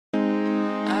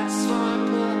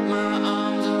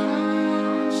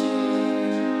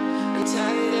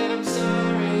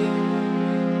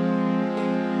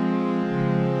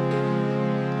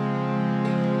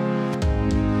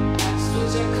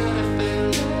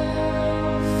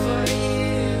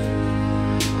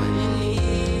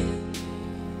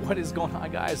is going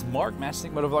on, guys? Mark,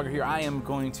 Matchstick Motovlogger here. I am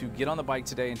going to get on the bike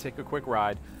today and take a quick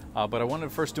ride, but I wanted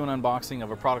to first do an unboxing of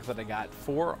a product that I got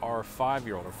for our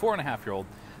 5-year-old or 4.5-year-old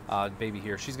baby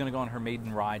here. She's going to go on her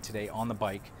maiden ride today on the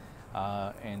bike,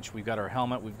 and we've got her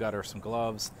helmet, we've got her some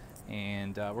gloves,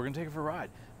 and we're going to take her for a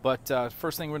ride. But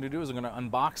first thing we're going to do is we're going to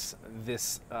unbox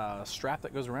this strap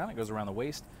that goes around. It goes around the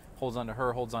waist, holds onto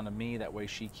her, holds onto me. That way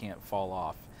she can't fall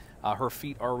off. Her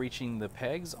feet are reaching the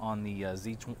pegs on the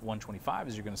Z125,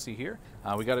 as you're going to see here.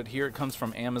 We got it here. It comes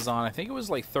from Amazon. I think it was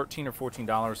like $13 or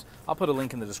 $14. I'll put a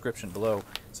link in the description below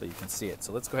so you can see it.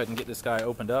 So let's go ahead and get this guy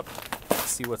opened up,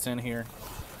 see what's in here.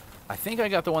 I think I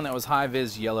got the one that was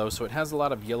Hi-vis yellow, so it has a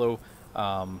lot of yellow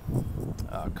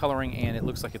coloring, and it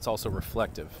looks like it's also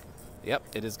reflective. Yep,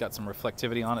 it has got some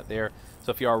reflectivity on it there,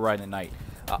 so if you are riding at night.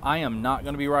 I am not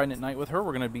going to be riding at night with her.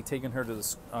 We're going to be taking her to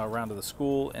the, around to the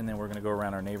school, and then we're going to go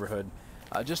around our neighborhood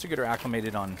just to get her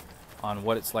acclimated on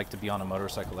what it's like to be on a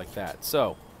motorcycle like that.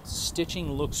 So,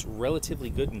 stitching looks relatively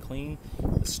good and clean.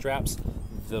 The straps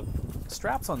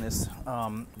on this,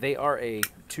 they are a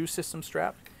 2-system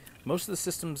strap. Most of the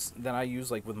systems that I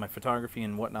use, like with my photography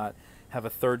and whatnot, have a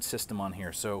 3rd system on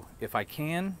here. So if I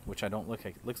can, which I don't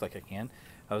looks like I can,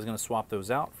 I was going to swap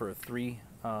those out for a 3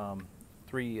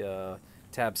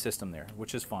 tab system there,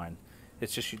 which is fine.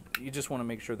 It's just you just want to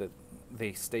make sure that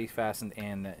they stay fastened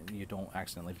and that you don't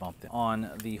accidentally bump them.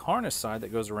 On the harness side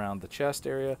that goes around the chest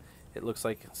area, it looks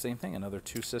like same thing, another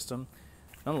 2 system.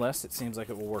 Nonetheless, it seems like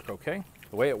it will work okay.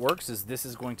 The way it works is this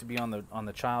is going to be on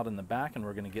the child in the back, and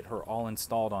we're going to get her all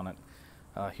installed on it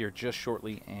here just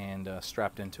shortly and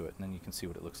strapped into it, and then you can see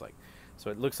what it looks like. So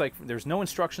it looks like there's no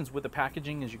instructions with the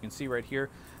packaging, as you can see right here.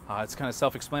 It's kind of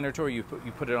self-explanatory. You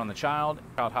put it on the child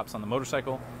hops on the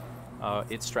motorcycle,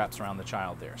 it straps around the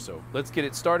child there. So let's get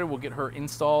it started. We'll get her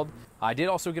installed. I did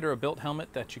also get her a built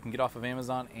helmet that you can get off of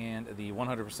Amazon, and the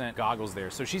 100% goggles there.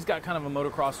 So she's got kind of a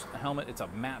motocross helmet. It's a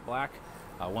matte black.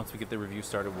 Once we get the review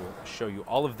started, we'll show you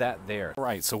all of that there. All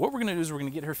right, so what we're going to do is we're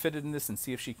going to get her fitted in this and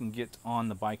see if she can get on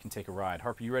the bike and take a ride.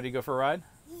 Harper, you ready to go for a ride?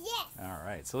 Yes. All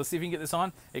right, so let's see if we can get this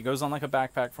on. It goes on like a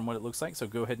backpack from what it looks like, so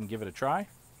go ahead and give it a try.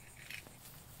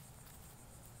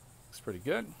 Looks pretty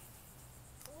good.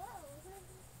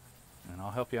 And I'll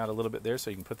help you out a little bit there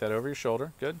so you can put that over your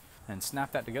shoulder. Good. And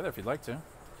snap that together if you'd like to.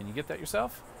 Can you get that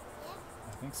yourself?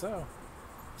 Yeah. I think so.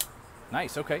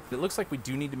 Nice, okay. It looks like we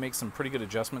do need to make some pretty good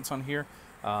adjustments on here.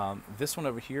 This one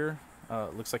over here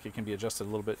looks like it can be adjusted a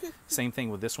little bit. Same thing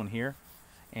with this one here.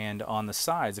 And on the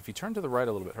sides, if you turn to the right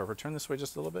a little bit, Harper, turn this way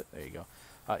just a little bit. There you go.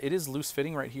 It is loose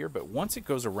fitting right here, but once it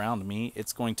goes around me,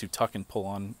 it's going to tuck and pull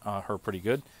on her pretty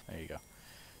good. There you go.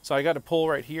 So I got to pull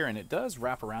right here, and it does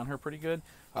wrap around her pretty good.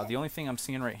 The only thing I'm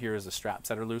seeing right here is the straps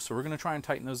that are loose, so we're going to try and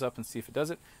tighten those up and see if it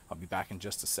does it. I'll be back in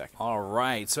just a second. All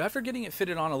right, so after getting it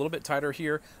fitted on a little bit tighter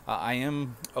here, I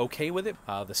am okay with it.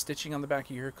 The stitching on the back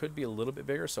of here could be a little bit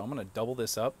bigger, so I'm going to double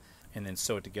this up and then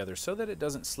sew it together so that it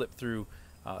doesn't slip through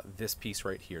this piece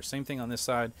right here. Same thing on this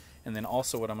side, and then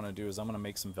also what I'm going to do is I'm going to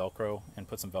make some Velcro and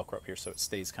put some Velcro up here so it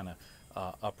stays kind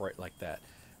of upright like that.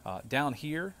 Down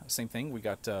here, same thing. We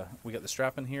got the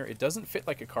strap in here. It doesn't fit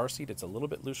like a car seat. It's a little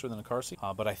bit looser than a car seat,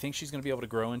 but I think she's going to be able to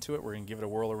grow into it. We're going to give it a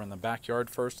whirl around the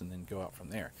backyard first and then go out from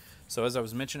there. So as I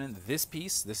was mentioning, this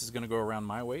piece, this is going to go around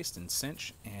my waist and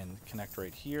cinch and connect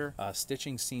right here.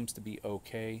 Stitching seems to be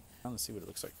okay. Let's see what it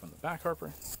looks like from the back,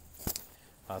 Harper.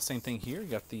 Same thing here. You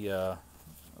got the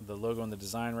logo and the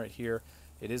design right here.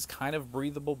 It is kind of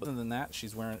breathable, but other than that,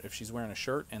 if she's wearing a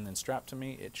shirt and then strapped to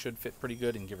me, it should fit pretty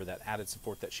good and give her that added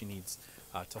support that she needs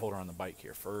to hold her on the bike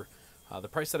here. For the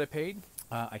price that I paid,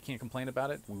 I can't complain about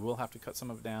it. We will have to cut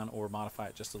some of it down or modify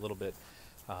it just a little bit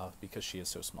because she is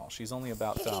so small. She's only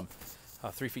about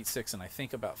 3'6" and I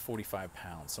think about 45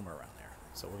 pounds, somewhere around there.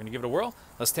 So we're going to give it a whirl.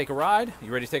 Let's take a ride.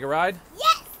 You ready to take a ride?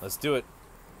 Yes. Let's do it.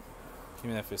 Give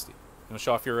me that fisty. You want to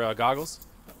show off your goggles?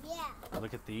 Yeah.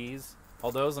 Look at these.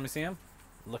 Hold those. Let me see them.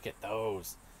 Look at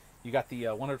those. You got the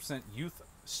 100% Youth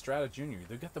Strata Junior.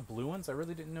 They've got the blue ones. I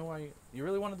really didn't know why you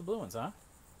really wanted the blue ones, huh?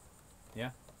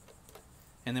 Yeah.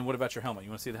 And then what about your helmet?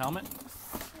 You want to see the helmet?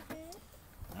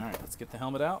 Mm-hmm. All right, let's get the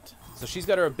helmet out. So she's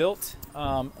got her built,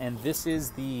 and this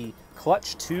is the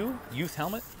Clutch 2 Youth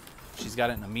helmet. She's got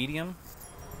it in a medium.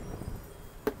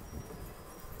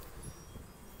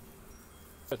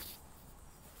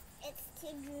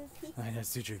 I know,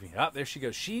 it's too droopy. Oh, there she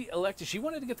goes. She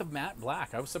wanted to get the matte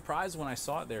black. I was surprised when I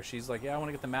saw it there. She's like, yeah, I want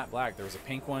to get the matte black. There was a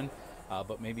pink one,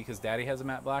 but maybe because Daddy has a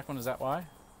matte black one. Is that why?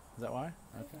 Is that why?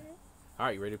 Okay. Mm-hmm. All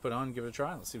right, you ready to put it on and give it a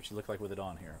try? Let's see what you look like with it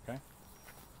on here, okay?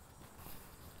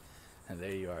 And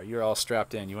there you are. You're all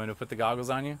strapped in. You want to put the goggles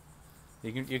on you?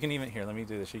 You can even, here, let me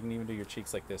do this. You can even do your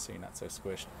cheeks like this so you're not so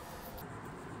squished.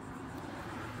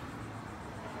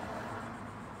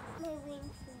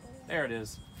 There it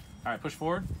is. All right, push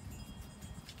forward.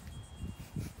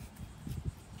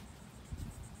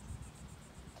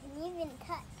 Can you even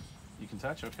touch? You can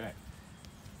touch? Okay.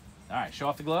 All right, show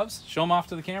off the gloves. Show them off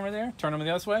to the camera there. Turn them the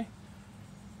other way.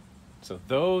 So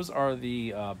those are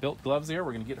the built gloves there.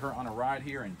 We're going to get her on a ride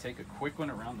here and take a quick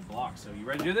one around the block. So you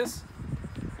ready to do this?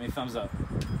 Give me a thumbs up.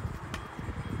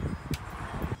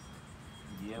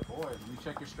 Yeah, boy. Let me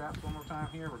check your straps one more time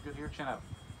here. We're good here. Chin up.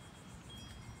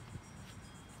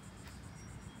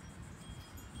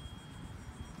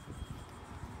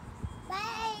 Bye,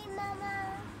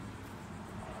 Mama.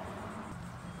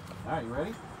 All right, you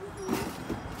ready? Can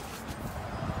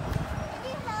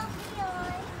you help me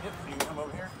on? Yep. You can come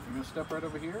over here. You're going to step right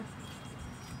over here.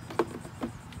 I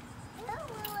don't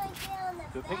want to get on the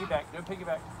Do a back. piggyback. Do a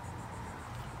piggyback.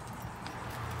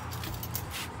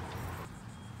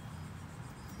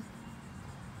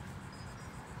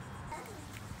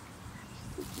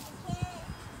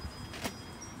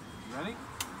 You ready?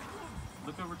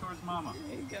 Look over towards Mama.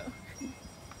 There you go.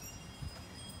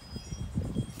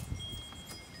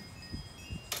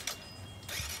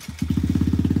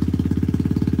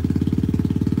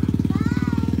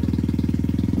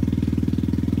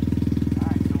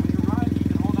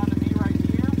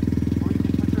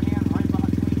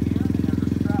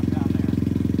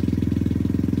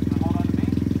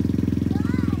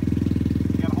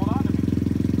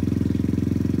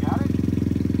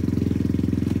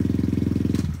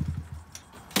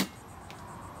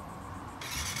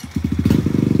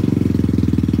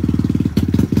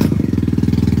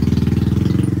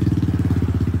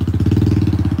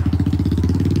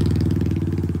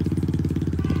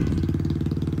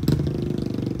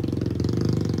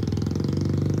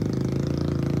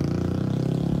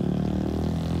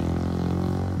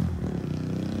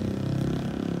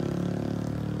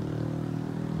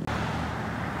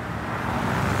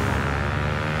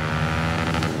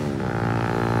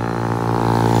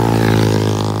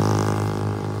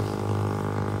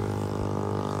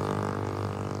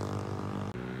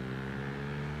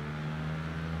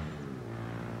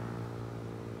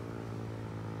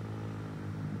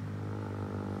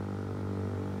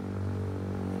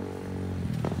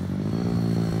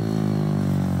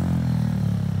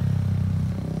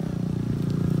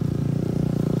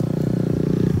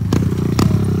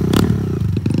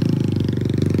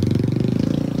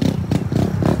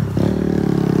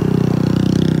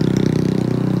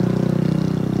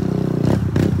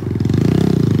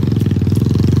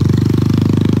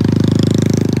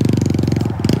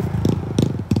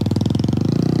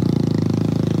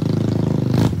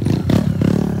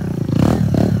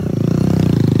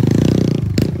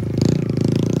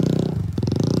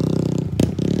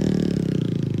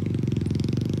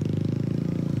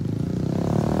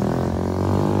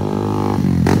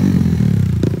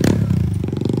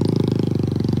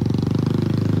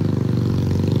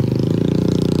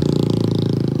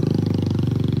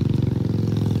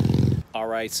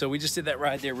 Right, so we just did that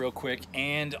ride there real quick,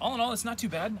 and all in all, it's not too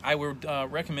bad. I would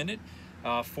recommend it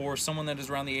for someone that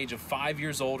is around the age of 5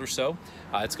 years old or so.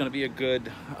 It's going to be a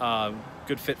good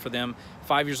fit for them.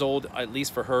 5 years old, at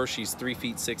least for her. She's 3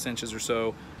 feet 6 inches or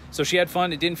so. So she had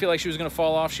fun. It didn't feel like she was going to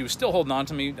fall off. She was still holding on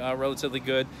to me relatively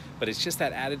good, but it's just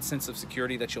that added sense of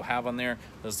security that you'll have on there.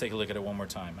 Let's take a look at it one more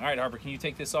time. All right, Harper, can you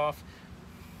take this off?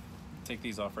 Take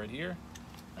these off right here.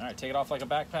 All right, take it off like a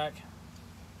backpack.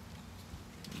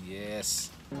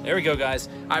 Yes. There we go, guys.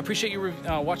 I appreciate you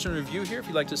watching the review here. If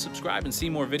you'd like to subscribe and see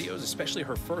more videos, especially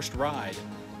her first ride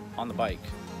on the bike,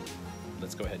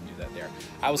 let's go ahead and do that there.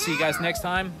 I will see you guys next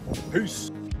time.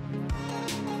 Peace.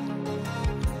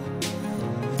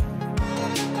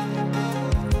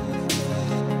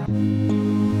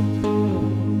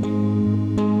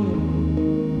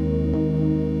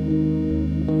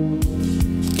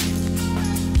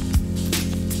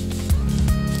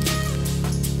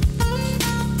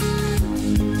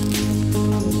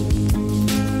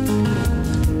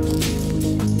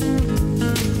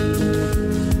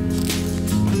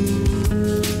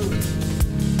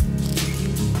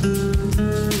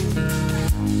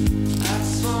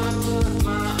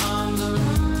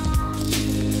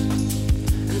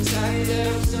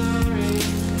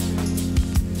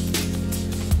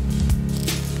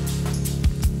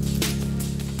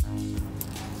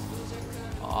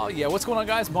 Yeah, what's going on,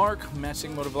 guys? Mark,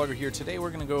 Matchstick Motovlogger here. Today we're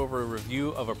going to go over a review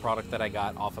of a product that I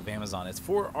got off of Amazon. It's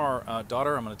for our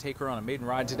daughter. I'm going to take her on a maiden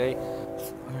ride today.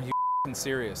 Are you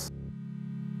serious?